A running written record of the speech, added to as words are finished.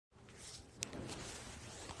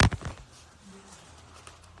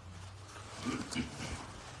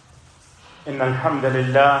إن الحمد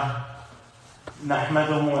لله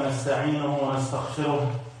نحمده ونستعينه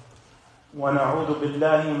ونستغفره ونعوذ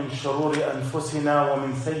بالله من شرور أنفسنا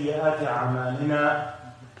ومن سيئات أعمالنا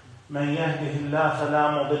من يهده الله فلا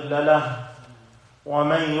مضل له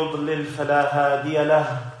ومن يضلل فلا هادي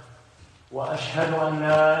له وأشهد أن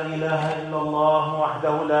لا إله إلا الله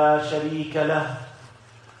وحده لا شريك له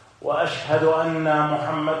وأشهد أن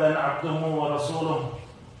محمدًا عبده ورسوله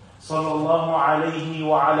صلى الله عليه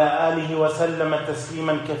وعلى آله وسلم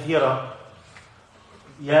تسليمًا كثيرا.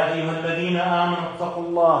 يا أيها الذين آمنوا اتقوا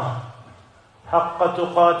الله حق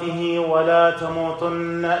تقاته ولا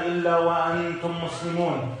تموتن إلا وأنتم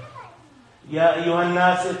مسلمون. يا أيها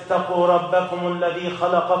الناس اتقوا ربكم الذي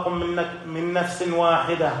خلقكم من نفس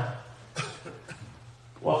واحدة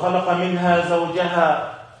وخلق منها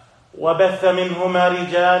زوجها وبث منهما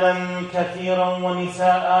رجالا كثيرا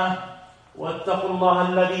ونساء واتقوا الله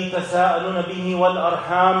الذي تساءلون به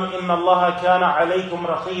والأرحام إن الله كان عليكم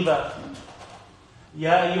رقيبا.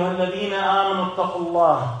 يا أيها الذين آمنوا اتقوا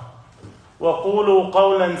الله وقولوا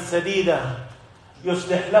قولا سديدا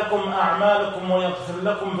يصلح لكم أعمالكم ويغفر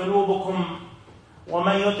لكم ذنوبكم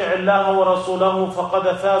ومن يطع الله ورسوله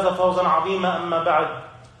فقد فاز فوزا عظيما. أما بعد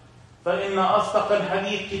فإن أصدق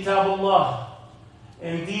الحديث كتاب الله.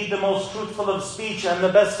 Indeed, the most truthful of speech and the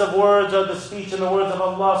best of words are the speech and the words of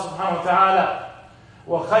Allah subhanahu wa ta'ala.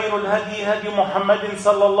 وَخَيْرُ الْهَدِي هَدِي مُحَمَّدٍ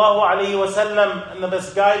صَلَّى اللَّهُ عَلَيْهِ وَسَلَّمَ. And the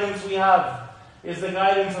best guidance we have is the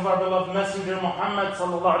guidance of our beloved Messenger Muhammad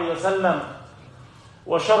صلى الله عليه وسلم.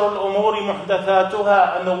 وَشَرُّ الْأُمُورِ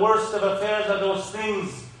مُحْدَثَاتُهَا. And the worst of affairs are those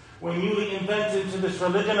things when newly invented into this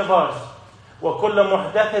religion of ours. وَكُلَّ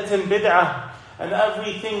مُحْدَثَةٍ بِدْعَةٍ. And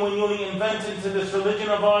everything when newly invented into this religion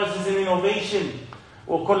of ours is an innovation.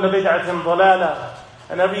 وَكُلَّ بِدْعَةٍ ضَلَالَةٍ.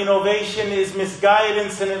 And every innovation is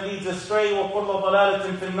misguidance and it leads astray. وَكُلَّ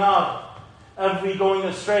ضَلَالَةٍ فِي النَّارِ. Every going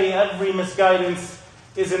astray, every misguidance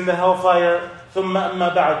is in the hellfire. ثُمَّ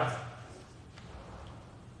أَمَّا بَعْدٍ.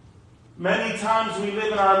 Many times we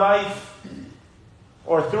live in our life,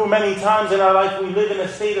 or through many times in our life, we live in a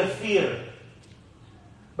state of fear.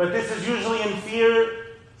 But this is usually in fear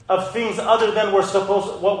of things other than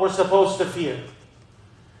what we're supposed to fear.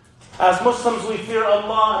 As Muslims, we fear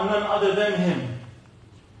Allah and none other than Him.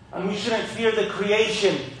 And we shouldn't fear the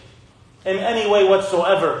creation in any way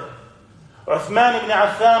whatsoever. Uthman ibn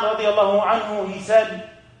Affan radiallahu anhu, he said,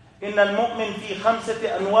 إِنَّ الْمُؤْمِنِ فِي خَمْسَةِ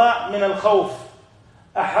أَنْوَاعٍ مِنَ الْخَوْفِ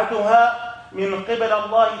أَحَدُهَا من قبل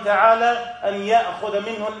الله تعالى أن يأخذ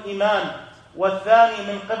منه الإيمان والثاني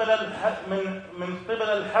من قبل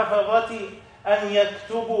الحفظة أن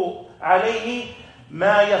يكتبوا عليه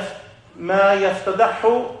ما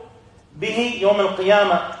يفتضح به يوم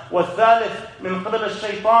القيامة والثالث من قبل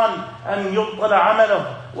الشيطان أن يبطل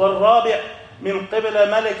عمله والرابع من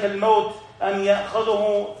قبل ملك الموت أن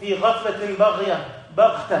يأخذه في غفلة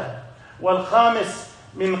بغتة والخامس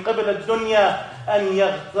من قبل الدنيا أن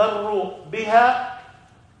يغتر بها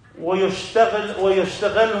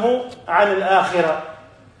ويشتغله عن الآخرة.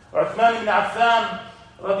 Uthman ibn Affan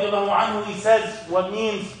radiallahu anhu, he says what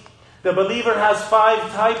means the believer has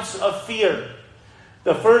 5 types of fear.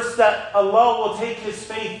 The first, that Allah will take his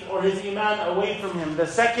faith or his iman away from him. The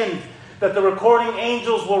second, that the recording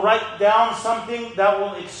angels will write down something that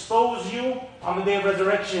will expose you on the day of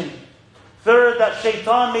resurrection. Third, that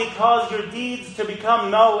shaitan may cause your deeds to become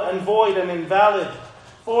null and void and invalid.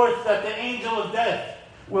 Fourth, that the angel of death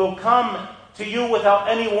will come to you without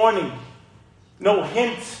any warning. No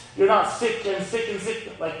hint, you're not sick and sick and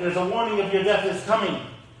sick, like there's a warning of your death is coming.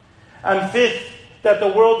 And fifth, that the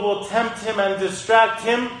world will tempt him and distract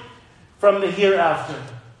him from the hereafter.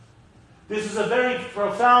 This is a very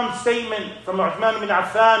profound statement from Uthman ibn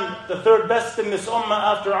Affan, the third best in this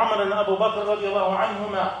ummah after Umar and Abu Bakr radiallahu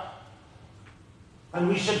anhuma. And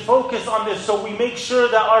we should focus on this so we make sure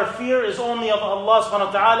that our fear is only of Allah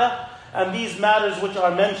subhanahu wa ta'ala and these matters which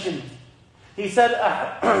are mentioned. He said,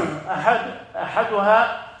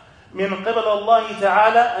 أحدها من قبل الله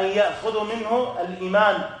تعالى أن يأخذ منه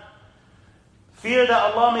الإيمان. Fear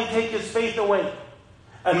that Allah may take his faith away.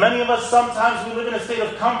 And many of us, sometimes we live in a state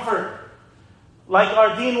of comfort. Like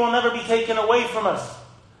our deen will never be taken away from us.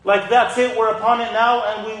 Like that's it, we're upon it now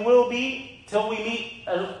and we will be till we meet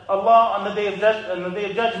Allah on the day of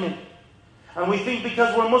judgment. And we think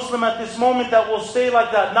because we're Muslim at this moment that we'll stay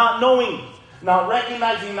like that, not knowing, not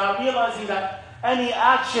recognizing, not realizing that any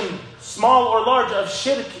action, small or large, of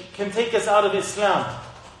shirk can take us out of Islam.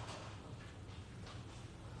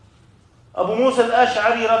 Abu Musa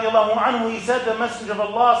al-Ash'ari radiallahu anhu, he said, the Messenger of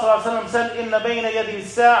Allah sallallahu alayhi wa sallam said, إِنَّ بَيْنَ يَدِي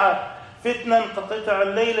السَّاعَةِ فِتْنًا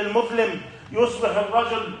كَقِطْعِ اللَّيْلِ الْمُظْلِمِ يُصْبِحُ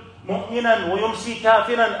الرَّجُلُ مؤمنا ويمسي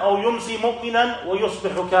كافرا أو يمسي مؤمنا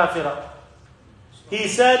ويصبح كافرا. He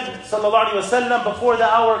said, sallallahu alayhi wa sallam, before the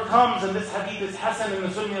hour comes, and this hadith is Hasan in the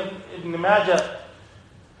Sunnah of Ibn Majah,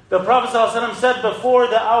 the Prophet sallallahu alayhi wa sallam said, before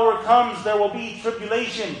the hour comes, there will be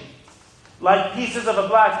tribulation, like pieces of a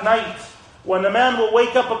black night, when a man will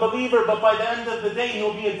wake up a believer, but by the end of the day,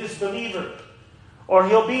 he'll be a disbeliever. Or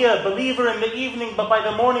he'll be a believer in the evening, but by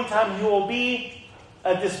the morning time, he will be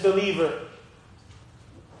a disbeliever.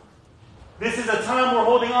 This is a time we're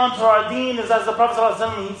holding on to our deen, as the Prophet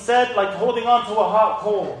ﷺ said, like holding on to a hot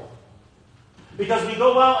coal. Because we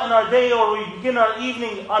go out in our day or we begin our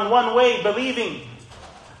evening on one way, believing.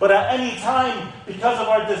 But at any time, because of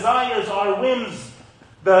our desires, our whims,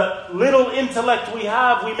 the little intellect we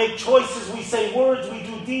have, we make choices, we say words, we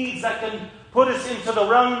do deeds that can put us into the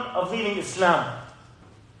realm of leaving Islam.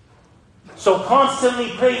 So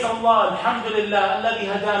constantly praise Allah, Alhamdulillah,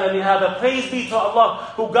 alladhi hadana lihada. Praise be to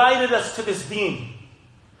Allah who guided us to this deen.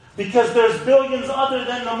 Because there's billions other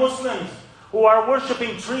than the Muslims who are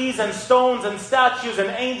worshipping trees and stones and statues and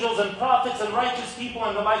angels and prophets and righteous people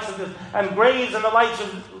and the likes of this, and graves and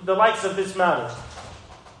the likes of this matter.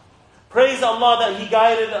 Praise Allah that He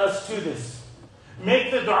guided us to this. Make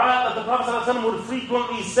the dua that the Prophet ﷺ would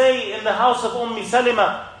frequently say in the house of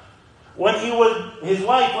Salima. When his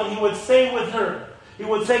wife, when he would stay with her, he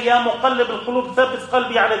would say, Ya muqallib al-qulub thabbit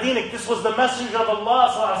qalbi ala dinik. This was the messenger of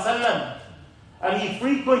Allah ﷺ. And he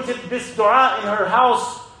frequented this dua in her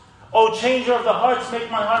house. O changer of the hearts,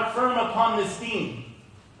 make my heart firm upon this deen.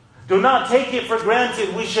 Do not take it for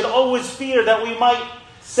granted. We should always fear that we might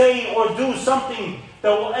say or do something that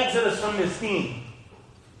will exit us from this deen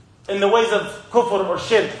in the ways of kufr or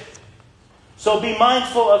shirk. So be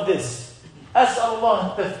mindful of this. As'al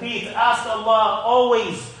Allah tathbeet. Ask Allah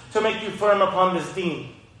always to make you firm upon this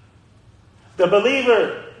deen. The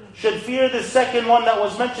believer should fear the second one that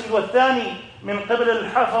was mentioned, وَالثَّانِي مِنْ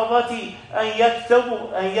قِبْلِ الْحَفَظَةِ أَنْ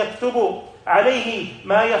يَكْتُبُوا عَلَيْهِ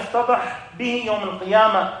مَا يَفْتَضَحْ بِهِ يَوْمَ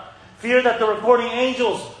الْقِيَامَةِ. Fear that the recording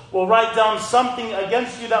angels will write down something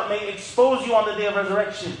against you that may expose you on the day of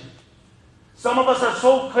resurrection. Some of us are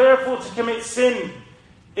so careful to commit sin.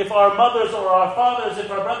 If our mothers or our fathers, if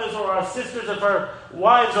our brothers or our sisters, if our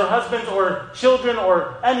wives or husbands or children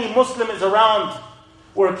or any Muslim is around,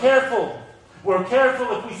 we're careful. We're careful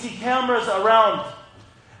if we see cameras around.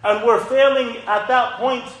 And we're failing at that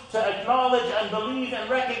point to acknowledge and believe and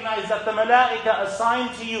recognize that the malaika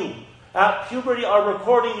assigned to you at puberty are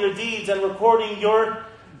recording your deeds and recording your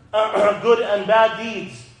good and bad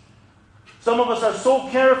deeds. Some of us are so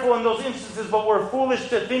careful in those instances, but we're foolish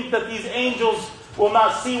to think that these angels will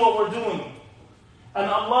not see what we're doing. And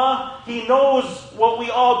Allah, He knows what we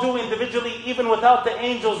all do individually, even without the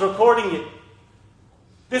angels recording it.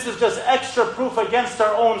 This is just extra proof against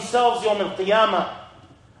our own selves, Yawm al-Qiyamah.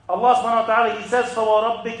 Allah subhanahu wa ta'ala, He says,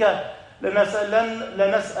 فَوَرَبِّكَ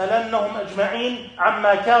لَنَسْأَلَنَّهُمْ أَجْمَعِينَ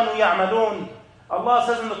عَمَّا كَانُوا يَعْمَلُونَ. Allah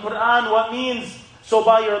says in the Quran, what means, so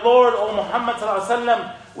by your Lord, O Muhammad sallallahu alaihi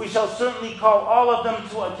wasallam, we shall certainly call all of them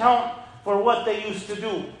to account for what they used to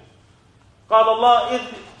do. قال الله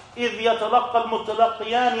إذ يتلقى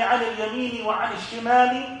المتلقيان عن اليمين وعن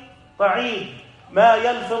الشمال قعيد ما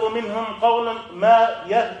يلفظ من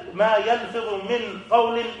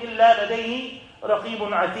قول إلا لديه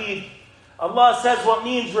رقيب عتيد. Allah says what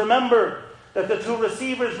means, remember that the two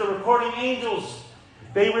receivers, the recording angels,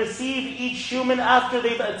 they receive each human after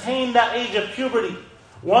they've attained that age of puberty.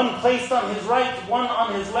 One placed on his right, one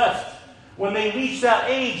on his left. When they reach that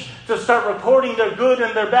age to start recording their good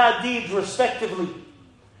and their bad deeds respectively.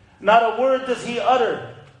 Not a word does he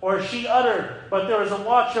utter or she utter, but there is a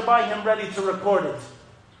watcher by him ready to record it.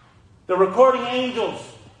 The recording angels,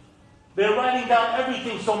 they're writing down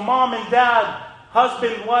everything. So mom and dad,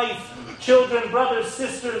 husband, wife, children, brothers,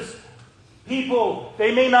 sisters, people,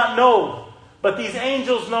 they may not know, but these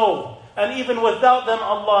angels know. And even without them,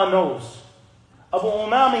 Allah knows. Abu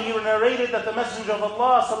Umama, he narrated that the Messenger of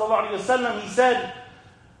Allah sallallahu alayhi wa sallam, he said,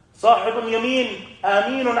 صاحب اليمين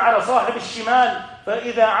آمين على صاحب الشمال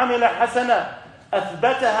فإذا عمل حسنة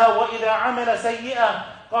أثبتها وإذا عمل سيئة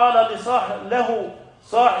قال له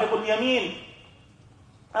صاحب اليمين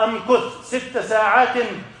أمكث 6 ساعات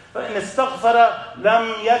فإن استغفر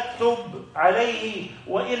لم يكتب عليه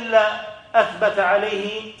وإلا أثبت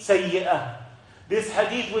عليه سيئة. This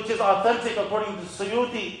hadith, which is authentic according to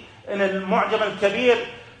Suyuti in Al-Mu'jam Al-Kabir,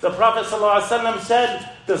 the Prophet ﷺ said,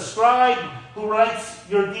 the scribe who writes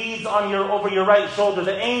your deeds over your right shoulder,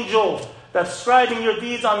 the angel that's scribing your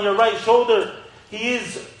deeds on your right shoulder, he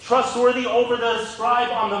is trustworthy over the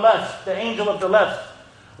scribe on the left, the angel of the left.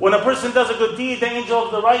 When a person does a good deed, the angel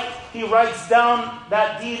of the right, he writes down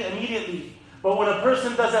that deed immediately. But when a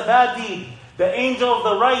person does a bad deed, the angel of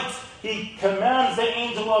the right, he commands the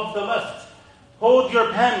angel of the left hold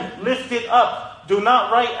your pen, lift it up, do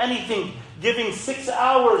not write anything, giving 6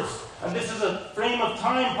 hours, and this is a frame of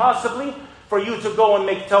time possibly, for you to go and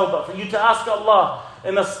make tawbah, for you to ask Allah.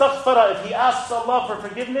 And astaghfara, if he asks Allah for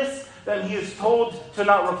forgiveness, then he is told to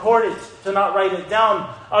not record it, to not write it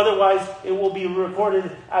down. Otherwise, it will be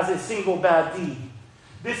recorded as a single bad deed.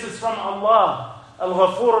 This is from Allah,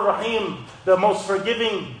 Al-Ghafur Ar-Rahim, the most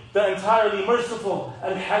forgiving, the entirely merciful,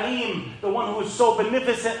 Al-Halim, the one who is so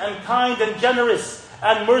beneficent and kind and generous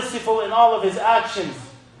and merciful in all of his actions.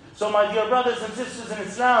 So my dear brothers and sisters in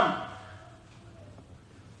Islam,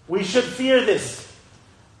 we should fear this.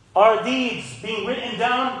 Our deeds being written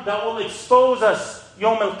down that will expose us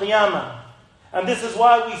Yawm al-Qiyamah. And this is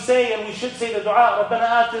why we say, and we should say the dua,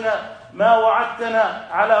 رَبَّنَا آتِنَا مَا وَعَدْتَنَا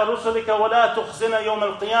عَلَى رُسُلِكَ وَلَا تُخْزِنَا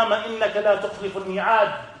يَوْمَ الْقِيَامَةِ إِنَّكَ لَا تُخْلِفُ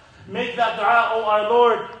الْمِيعَادِ. Make that dua, O our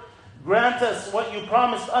Lord. Grant us what you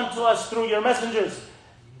promised unto us through your messengers.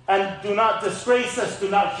 And do not disgrace us, do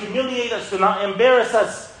not humiliate us, do not embarrass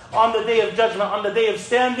us on the day of judgment, on the day of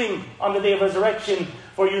standing, on the day of resurrection,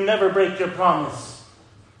 for you never break your promise.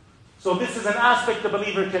 So this is an aspect the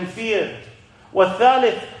believer can fear.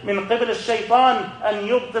 وَالثَّالِث مِنْ قِبْلِ الشَّيْطَانِ أَنْ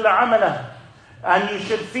يُبْطِلَ عَمَلَهُ. And you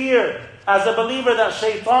should fear, as a believer, that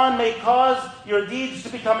shaitan may cause your deeds to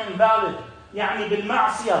become invalid. يعني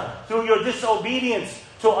بالمعصية, through your disobedience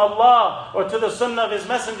to Allah or to the sunnah of His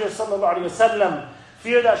Messenger sallallahu alaihi wasallam.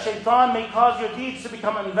 Fear that shaitan may cause your deeds to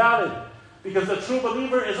become invalid. Because the true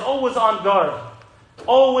believer is always on guard.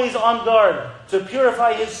 Always on guard to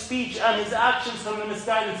purify his speech and his actions from the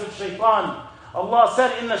misguidance of shaitan. Allah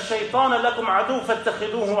said, إِنَّ الشَّيْطَانَ لَكُمْ عَدُوٌ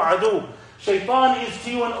فَاتَّخِذُوهُ عَدُوٌ. Shaitan is to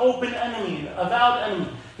you an open enemy, an avowed enemy.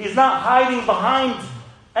 He's not hiding behind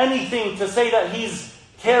anything to say that he's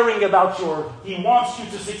caring about you or he wants you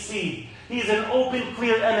to succeed. He's an open,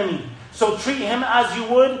 clear enemy. So treat him as you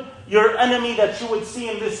would your enemy that you would see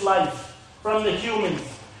in this life from the humans.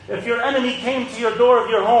 If your enemy came to your door of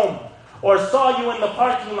your home or saw you in the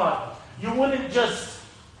parking lot, you wouldn't just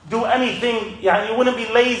do anything, you wouldn't be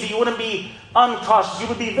lazy, you wouldn't be uncautious, you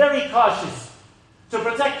would be very cautious to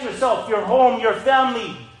protect yourself, your home, your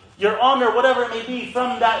family, your honor, whatever it may be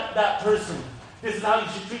from that person. This is how you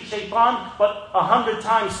should treat shaitan, but 100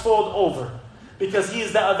 times fold over. Because he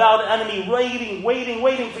is the avowed enemy waiting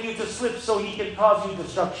for you to slip so he can cause you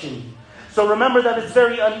destruction. So remember that it's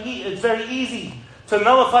very easy to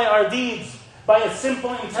nullify our deeds by a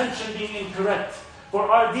simple intention being incorrect. For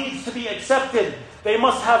our deeds to be accepted, they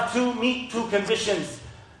must meet two conditions.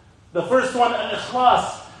 The first one,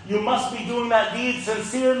 al-ikhlas. You must be doing that deed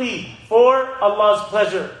sincerely for Allah's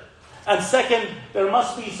pleasure. And second, there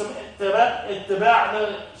must be some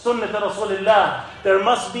ittiba' sunnah Rasulullah. There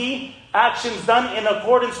must be actions done in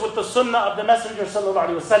accordance with the sunnah of the Messenger sallallahu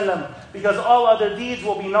alaihi wasallam, because all other deeds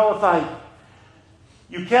will be nullified.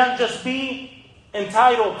 You can't just be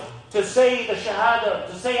entitled to say the shahada,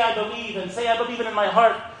 to say I believe, and say I believe it in my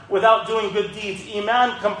heart without doing good deeds.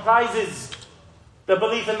 Iman comprises the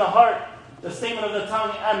belief in the heart, the statement of the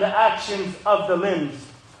tongue, and the actions of the limbs.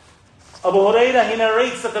 Abu Hurairah, he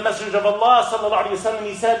narrates that the Messenger of Allah sallallahu alaihi wasallam,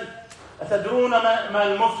 he said, "Atadruna ma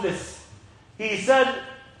al-muflis." He said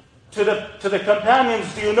to the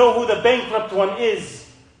companions, "Do you know who the bankrupt one is?"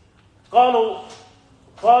 قالوا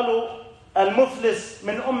المفلس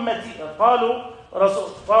من أمتي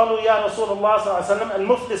قالوا يا رسول الله صلى الله عليه وسلم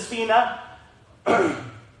المفلس فينا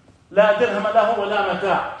لا درهم له ولا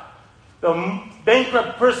متاع. The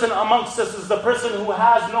bankrupt person amongst us is the person who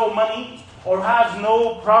has no money or has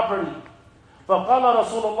no property. فقال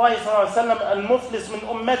رسول الله صلى الله عليه وسلم المفلس من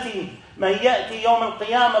أمتي من يأتي يوم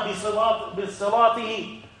القيامة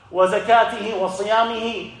بصلاته وزكاته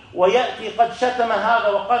وصيامه ويأتي قد شتم هذا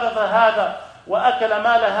وقذف هذا وأكل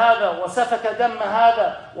مال هذا وسفك دم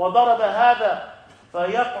هذا وضرب هذا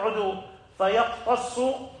فيقتص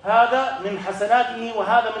هذا من حسناته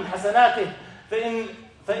وهذا من حسناته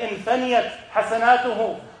فإن فنيت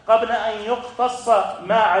حسناته قبل أن يقتص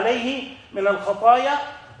ما عليه من الخطايا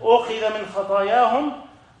أخذ من خطاياهم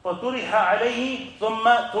فطرح عليه ثم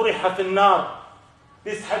طرح في النار.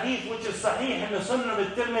 This hadith, which is sahih in the Sunnah of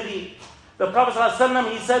Tirmidhi, the Prophet ﷺ,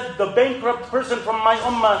 he said, the bankrupt person from my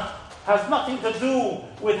ummah has nothing to do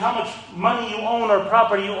with how much money you own or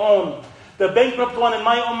property you own. The bankrupt one in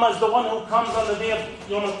my ummah is the one who comes on the day of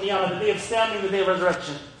Yawm al-Qiyamah, the day of standing, the day of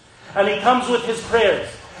resurrection. And he comes with his prayers,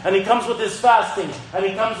 and he comes with his fasting, and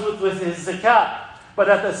he comes with his zakat. But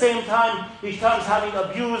at the same time, he comes having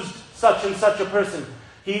abused such and such a person.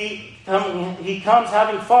 He comes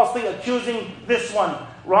having falsely accusing this one,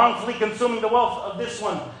 wrongfully consuming the wealth of this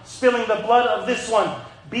one, spilling the blood of this one,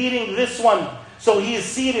 beating this one. So he is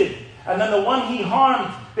seated. And then the one he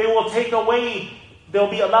harmed, they will take away they'll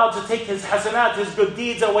be allowed to take his hasanat, his good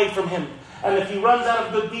deeds away from him. And if he runs out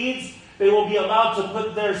of good deeds, they will be allowed to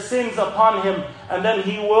put their sins upon him, and then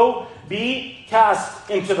he will be cast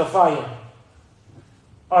into the fire.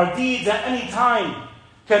 Our deeds at any time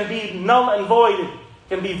can be null and voided,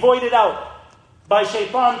 can be voided out by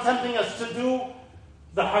shaitan tempting us to do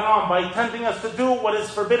the haram, by tempting us to do what is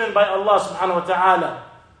forbidden by Allah subhanahu wa ta'ala.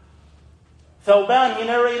 Thawban, he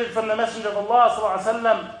narrated from the Messenger of Allah sallallahu alaihi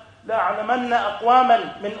wasallam, لَأَعْلَمَنَّ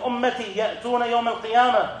أَقْوَامًا مِنْ أُمَّتِي يَأْتُونَ يَوْمَ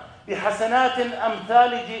الْقِيَامَةِ بحسنات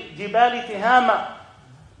أمثال جبال تهامة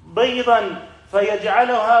بيضا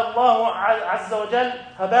فيجعلها الله عز وجل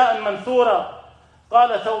هباء منثورا.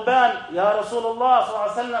 قال ثوبان يا رسول الله صلى الله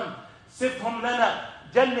عليه وسلم صفهم لنا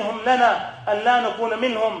جلهم لنا أن لا نكون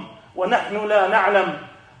منهم ونحن لا نعلم.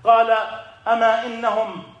 قال أما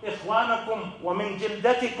إنهم إخوانكم ومن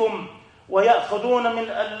جلدتكم ويأخذون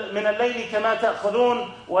من الليل كما تأخذون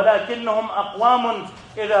ولكنهم أقوام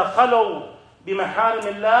إذا خلوا بمحارم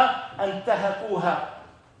الله أنتهكوها.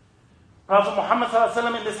 Prophet Muhammad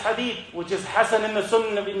ﷺ in this hadith, which is Hasan in the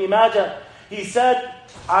Sunan of Ibn Majah, he said,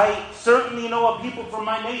 I certainly know a people from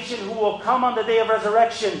my nation who will come on the day of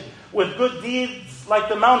resurrection with good deeds like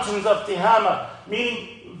the mountains of Tihama,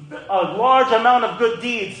 meaning a large amount of good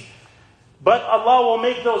deeds. But Allah will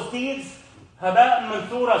make those deeds haba'an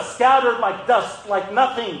manthura, scattered like dust, like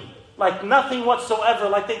nothing whatsoever,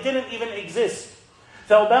 like they didn't even exist.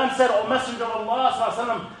 Thawban said, O Messenger of Allah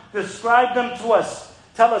ﷺ, describe them to us.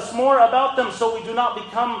 Tell us more about them so we do not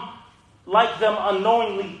become like them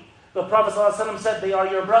unknowingly. The Prophet ﷺ said, they are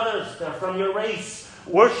your brothers, they're from your race,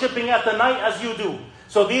 worshipping at the night as you do.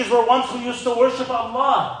 So these were ones who used to worship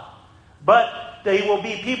Allah. But they will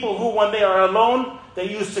be people who, when they are alone, they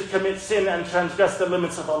used to commit sin and transgress the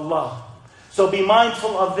limits of Allah. So be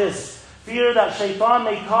mindful of this. Fear that shaitan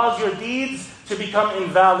may cause your deeds to become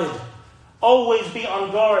invalid. Always be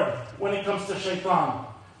on guard when it comes to shaitan,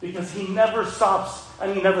 because he never stops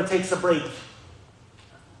and he never takes a break.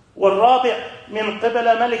 وَالرَّابِعْ مِنْ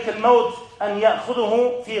قِبَلَ مَلِكِ الْمَوْتِ أَنْ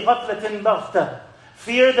يَأْخُذُهُ فِي غَفْلَةٍ بَغْتَةٍ.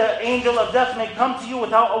 Fear the angel of death may come to you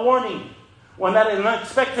without a warning. When that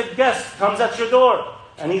unexpected guest comes at your door,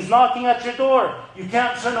 and he's knocking at your door, you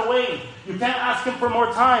can't turn away. You can't ask him for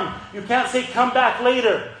more time. You can't say, come back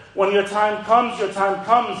later. When your time comes, your time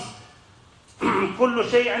comes. كُلُّ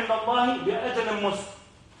شَيْءٍ عِنْدَ اللَّهِ بِأَجَلٍ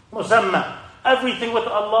مُسَمَّى. Everything with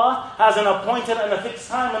Allah has an appointed and a fixed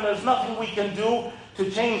time, and there's nothing we can do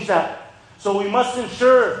to change that. So we must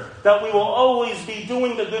ensure that we will always be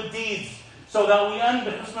doing the good deeds, so that we end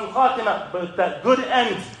with husn al-khatimah, but that good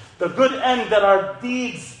end, the good end, that our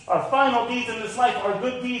deeds, our final deeds in this life are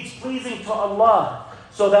good deeds pleasing to Allah,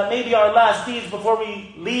 so that maybe our last deeds before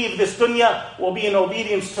we leave this dunya will be in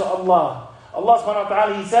obedience to Allah. Allah subhanahu wa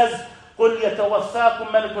ta'ala, He says, قُلْ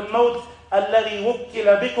يَتَوَفَّاكُمْ مَلِكُ الْمَوْتِ الَّذِي وُكِّلَ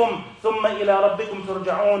بِكُمْ ثُمَّ إِلَىٰ رَبِّكُمْ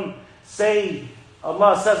تُرْجَعُونَ. Say,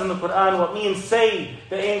 Allah says in the Quran, what means say,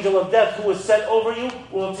 the angel of death who is set over you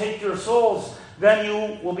will take your souls, then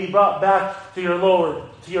you will be brought back to your Lord.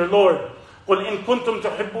 قُلْ إِن كُنْتُمْ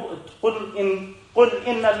تُحِبُّونَ قُلْ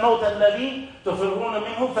إِنَّ الْمَوْتَ الَّذِي تُفِرُّونَ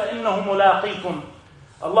مِنْهُ فَإِنَّهُ مُلَاقِيكُمْ.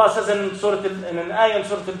 Allah says in an ayah in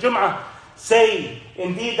Surah Al-Jum'ah, say,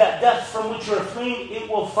 indeed that death from which you are fleeing, it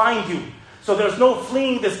will find you. So there's no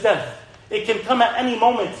fleeing this death. It can come at any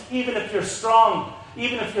moment, even if you're strong,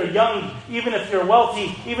 even if you're young, even if you're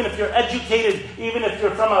wealthy, even if you're educated, even if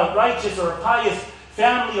you're from a righteous or a pious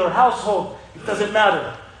family or household. It doesn't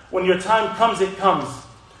matter. When your time comes, it comes.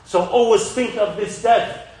 So always think of this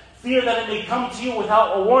death. Fear that it may come to you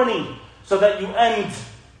without a warning, so that you end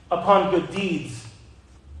upon good deeds.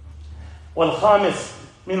 والخامس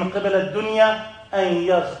من قبل الدنيا أن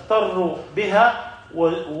يغتر بها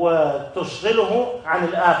وتشغله عن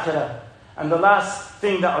الآخرة. And the last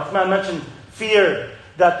thing that Uthman mentioned, fear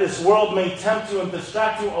that this world may tempt you and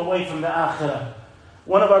distract you away from the akhirah.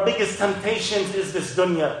 One of our biggest temptations is this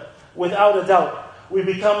dunya. Without a doubt, we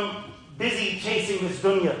become busy chasing this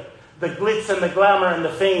dunya, the glitz and the glamour and the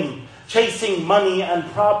fame, chasing money and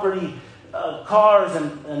property, cars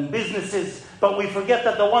and businesses. But we forget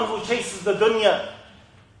that the one who chases the dunya,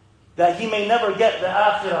 that he may never get the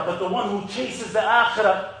akhirah. But the one who chases the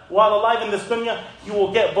akhirah while alive in this dunya, you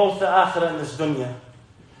will get both the akhirah and this dunya.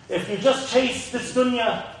 If you just chase this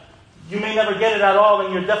dunya, you may never get it at all,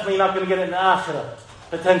 and you're definitely not going to get it in the akhirah,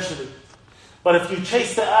 potentially. But if you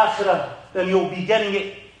chase the akhirah, then you'll be getting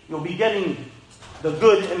it. You'll be getting the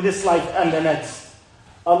good in this life and the next.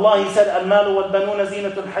 Allah, He said, الْمَالُ وَالْبَنُونَ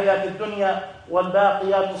زِينَةُ الْحَيَاةِ الدُّنْيَا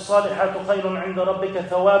وَالْبَاقِيَاتُ الصَّالِحَاتُ خَيْرٌ عِنْدَ رَبِّكَ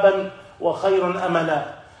ثَوَابًا وَخَيْرٌ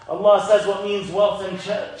أَمَلًا. Allah says what means wealth and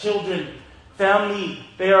children, family,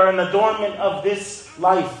 they are an adornment of this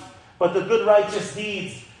life. but the good righteous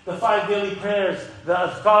deeds, the 5 daily prayers, the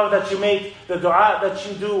adhkar that you make, the dua that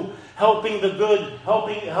you do, helping the good,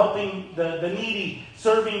 helping the needy,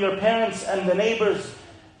 serving your parents and the neighbors,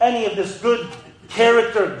 any of this good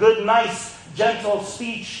character, good, nice, gentle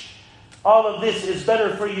speech, all of this is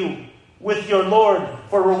better for you with your Lord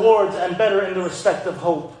for rewards and better in the respect of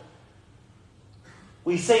hope.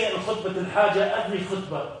 We say it in khutbah al-haja every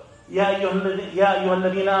khutbah. يا أيها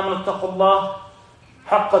الذين آمنوا اتقوا الله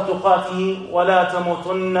حق تقاته ولا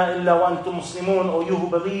تموتن إلا وأنتم مسلمون. O you who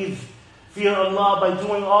believe, fear Allah by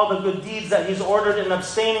doing all the good deeds that He's ordered and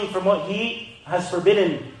abstaining from what He has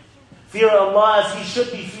forbidden. Fear Allah as He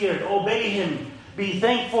should be feared. Obey Him. Be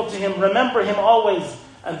thankful to Him. Remember Him always.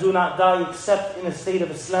 And do not die except in a state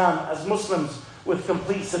of Islam as Muslims with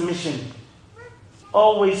complete submission.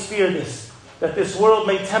 Always fear this, that this world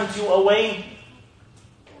may tempt you away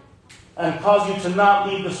and cause you to not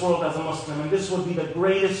leave this world as a Muslim. And this would be the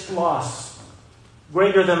greatest loss,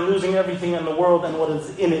 greater than losing everything in the world and what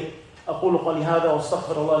is in it. أقول قولي هذا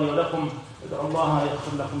وأستغفر الله لي ولكم ادعوا الله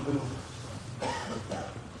يغفر لكم ذنوبكم.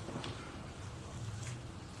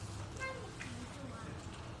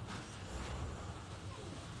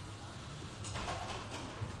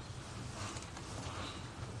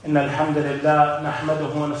 إن الحمد لله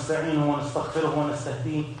نحمده ونستعينه ونستغفره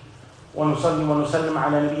ونستهديه ونصلي ونسلم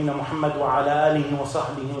على نبينا محمد وعلى آله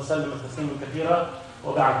وصحبه وسلم تسليما كثيرا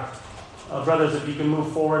وبعد. Brothers, if you can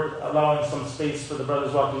move forward, allowing some space for the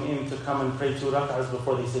brothers walking in to come and pray 2 rak'ahs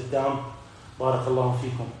before they sit down. Barakallahu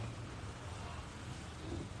feekum.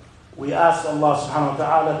 We ask Allah subhanahu wa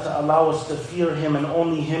ta'ala to allow us to fear Him and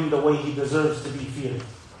only Him the way He deserves to be feared.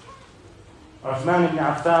 Uthman ibn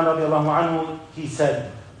Affan radiallahu anhu, he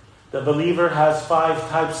said, the believer has 5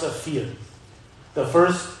 types of fear. The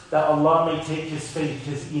first, that Allah may take his faith,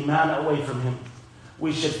 his iman away from him.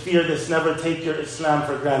 We should fear this, never take your Islam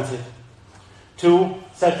for granted. 2,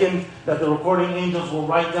 second, that the recording angels will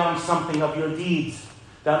write down something of your deeds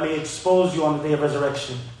that may expose you on the day of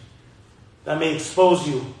resurrection. That may expose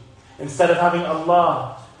you. Instead of having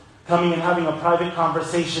Allah coming and having a private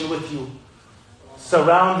conversation with you,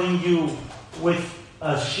 surrounding you with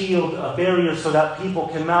a shield, a barrier, so that people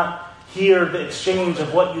cannot hear the exchange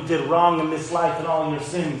of what you did wrong in this life and all your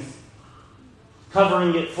sins.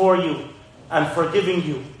 Covering it for you and forgiving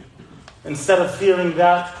you. Instead of fearing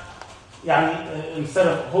that, instead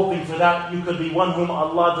of hoping for that, you could be one whom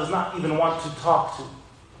Allah does not even want to talk to,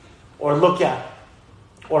 or look at,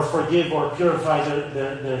 or forgive, or purify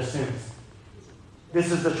their sins.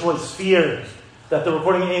 This is the choice. Fear that the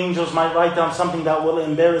recording angels might write down something that will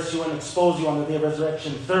embarrass you and expose you on the day of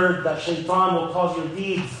resurrection. Third, that shaitan will cause your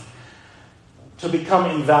deeds to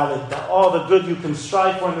become invalid. That all the good you can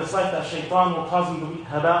strive for in this life, that shaitan will cause them to be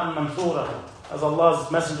haba'an manthura. As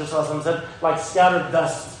Allah's Messenger said, like scattered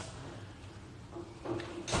dust.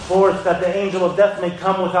 Fourth, that the angel of death may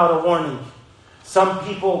come without a warning. Some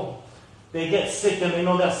people, they get sick and they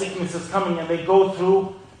know that sickness is coming and they go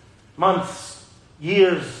through months,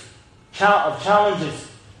 years, of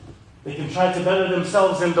challenges. They can try to better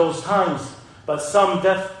themselves in those times, but some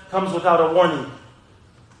death comes without a warning.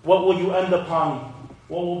 What will you end upon?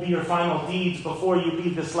 What will be your final deeds before you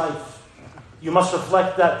leave this life? You must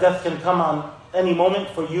reflect that death can come on any moment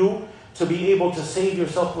for you to be able to save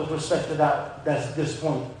yourself with respect to this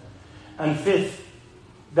point. And fifth,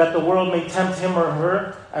 that the world may tempt him or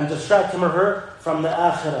her and distract him or her from the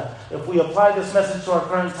akhirah. If we apply this message to our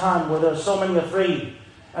current time, where there are so many afraid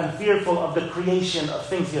and fearful of the creation of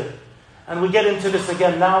things here. And we get into this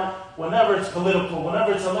again now, whenever it's political,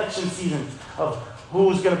 whenever it's election season, of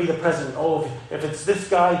who's going to be the president. Oh, if it's this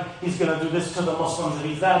guy, he's going to do this to the Muslims. If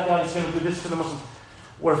he's that guy, he's going to do this to the Muslims.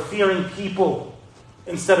 We're fearing people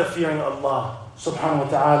instead of fearing Allah subhanahu wa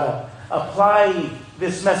ta'ala. Applying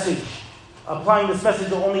this message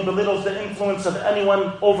only belittles the influence of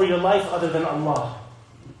anyone over your life other than Allah.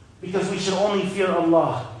 Because we should only fear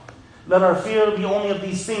Allah. Let our fear be only of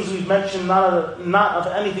these things we've mentioned, not of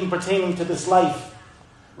anything pertaining to this life.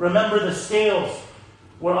 Remember the scales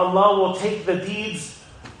where Allah will take the deeds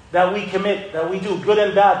that we commit, that we do, good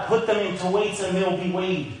and bad, put them into weights and they will be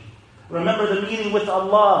weighed. Remember the meeting with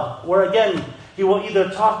Allah, where again, He will either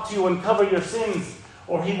talk to you and cover your sins,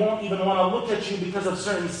 or He won't even want to look at you because of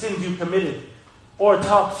certain sins you committed, or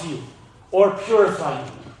talk to you, or purify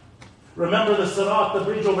you. Remember the Sirat, the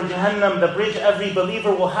bridge over Jahannam, the bridge every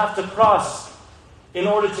believer will have to cross in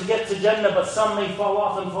order to get to Jannah, but some may fall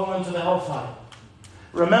off and fall into the hellfire.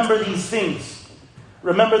 Remember these things.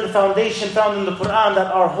 Remember the foundation found in the Quran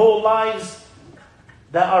that our whole lives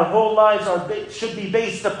should be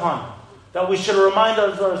based upon, that we should remind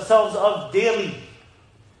ourselves of daily,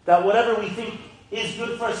 that whatever we think is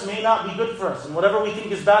good for us may not be good for us. And whatever we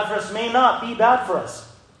think is bad for us may not be bad for us.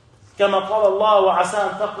 كما قال الله وعسى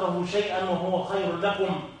أن تكرهوا شيئا وهو خير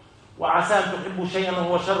لكم وعسى أن تحبوا شيئا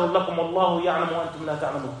وهو شر لكم والله يعلم وأنتم لا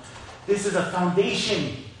تعلمون. This is a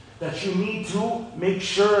foundation that you need to make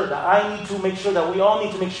sure, that I need to make sure, that we all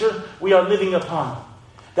need to make sure we are living upon.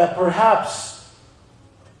 That perhaps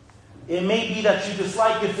it may be that you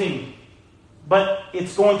dislike a thing, but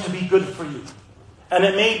it's going to be good for you. And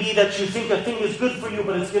it may be that you think a thing is good for you,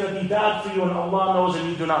 but it's going to be bad for you, and Allah knows and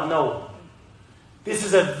you do not know. This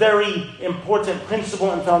is a very important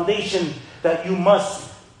principle and foundation that you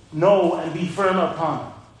must know and be firm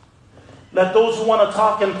upon. Let those who want to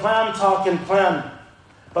talk and plan.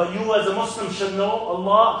 But you as a Muslim should know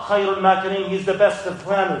Allah khayrul makirin, He's the best of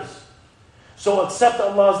planners. So accept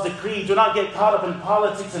Allah's decree. Do not get caught up in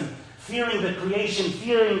politics and fearing the creation,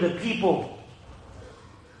 fearing the people.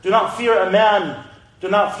 Do not fear a man. Do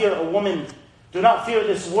not fear a woman. Do not fear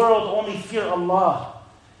this world. Only fear Allah.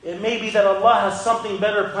 It may be that Allah has something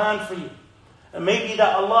better planned for you. It may be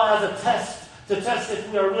that Allah has a test to test if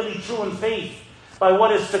we are really true in faith by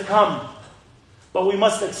what is to come. But we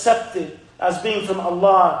must accept it as being from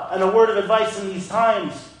Allah. And a word of advice in these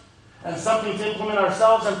times, and something to implement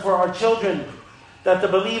ourselves and for our children, that the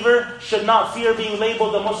believer should not fear being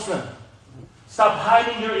labeled a Muslim. Stop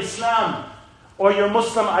hiding your Islam or your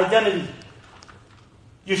Muslim identity.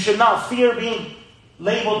 You should not fear being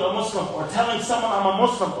labeled a Muslim or telling someone I'm a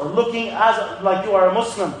Muslim or looking like you are a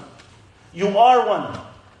Muslim. You are one.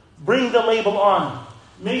 Bring the label on.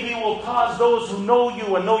 Maybe it will cause those who know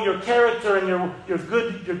you and know your character and your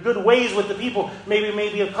good ways with the people,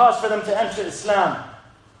 maybe a cause for them to enter Islam.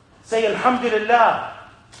 Say Alhamdulillah,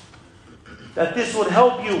 that this would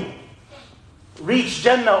help you reach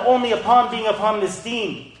Jannah only upon being upon this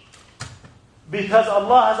deen. Because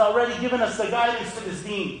Allah has already given us the guidance to this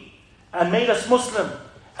deen and made us Muslim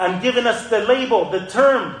and given us the label, the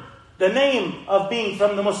term, the name of being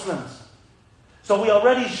from the Muslims. So we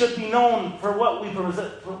already should be known for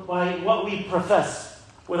by what we profess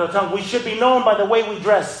with our tongue. We should be known by the way we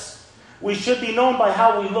dress. We should be known by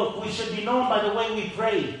how we look. We should be known by the way we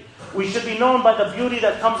pray. We should be known by the beauty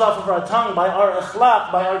that comes off of our tongue, by our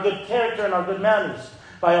akhlaq, by our good character and our good manners,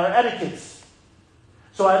 by our etiquettes.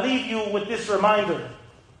 So I leave you with this reminder.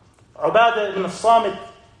 Ubadah ibn al-Samit,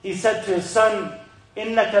 he said to his son,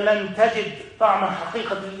 إِنَّكَ لَن تَجِدْ طَعْمَ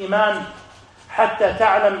حَقِيقَةِ الْإِيمَانِ حتى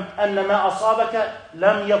تعلم أن ما أصابك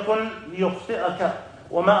لم يكن ليخطئك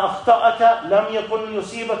وما أخطأك لم يكن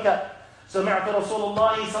ليصيبك. سمعت رسول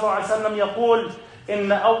الله صلى الله عليه وسلم يقول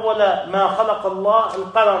إن أول ما خلق الله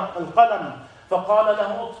القلم فقال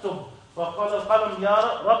له اكتب فقال القلم يا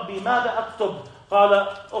ربي ماذا أكتب؟ قال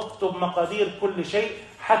اكتب مقادير كل شيء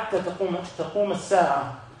حتى تقوم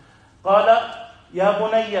الساعة. قال يا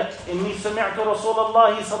بني إني سمعت رسول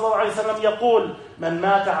الله صلى الله عليه وسلم يقول من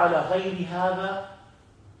مات على غير هذا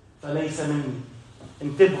فليس مني.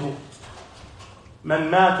 انتبهوا.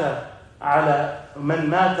 من مات على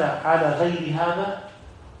غير هذا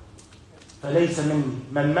فليس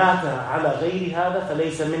مني. من مات على غير هذا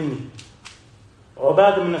فليس مني.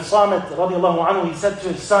 Ubadah ibn al-Samit radiallahu anhu, he said to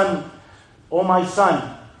his son, O my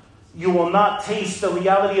son, you will not taste the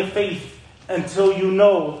reality of faith until you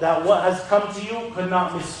know that what has come to you could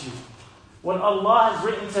not miss you. When Allah has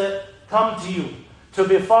written to come to you, to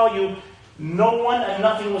befall you, no one and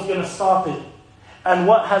nothing was going to stop it. And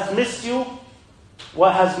what has missed you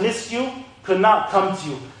could not come to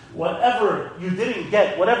you. Whatever you didn't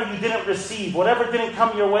get, whatever you didn't receive, whatever didn't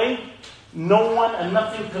come your way, no one and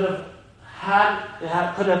nothing could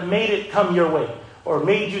have made it come your way or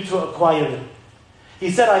made you to acquire it. He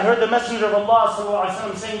said, I heard the Messenger of Allah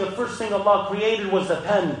ﷺ saying the first thing Allah created was the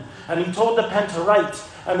pen. And He told the pen to write.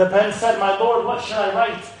 And the pen said, my Lord, what should I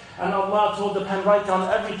write? And Allah told the pen, write down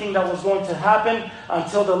everything that was going to happen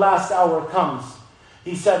until the last hour comes.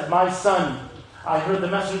 He said, my son, I heard the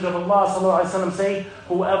Messenger of Allah ﷺ say,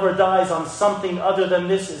 whoever dies on something other than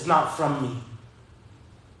this is not from me.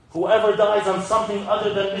 Whoever dies on something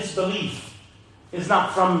other than disbelief is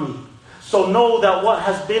not from me. So know that what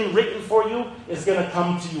has been written for you is going to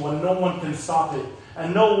come to you and no one can stop it.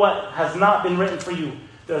 And know what has not been written for you,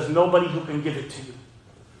 there's nobody who can give it to you.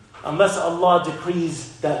 Unless Allah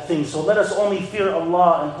decrees that thing. So let us only fear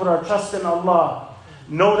Allah and put our trust in Allah.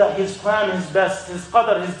 Know that His plan is best, His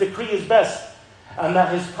qadr, His decree is best. And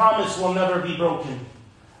that His promise will never be broken.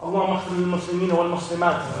 اللهم اغفر للمسلمين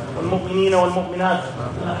والمسلمات والمؤمنين والمؤمنات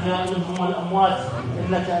الأحياء منهم والأموات،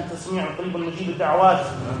 إنك أنت السميع القريب المجيب الدعوات.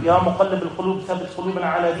 يا مقلب القلوب ثبت قلوبنا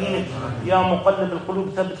على دينك، يا مقلب القلوب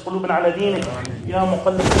ثبت قلوبنا على دينك، يا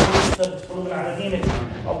مقلب القلوب ثبت قلوبنا على دينك.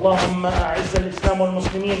 اللهم أعز الإسلام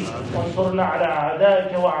والمسلمين وانصرنا على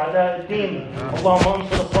أعدائك وأعداء الدين. اللهم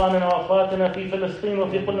انصر إخواننا وأخواتنا في فلسطين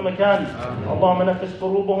وفي كل مكان. اللهم نفس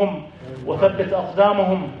كروبهم وثبت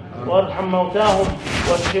أقدامهم وارحم موتاهم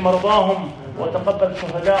واشف مرضاهم وتقبل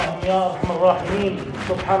شهداءهم يا أرحم الراحمين.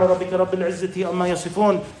 سبحان ربك رب العزة عما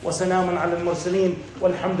يصفون وسلام على المرسلين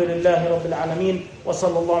والحمد لله رب العالمين،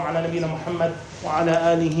 وصلى الله على نبينا محمد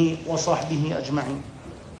وعلى آله وصحبه أجمعين.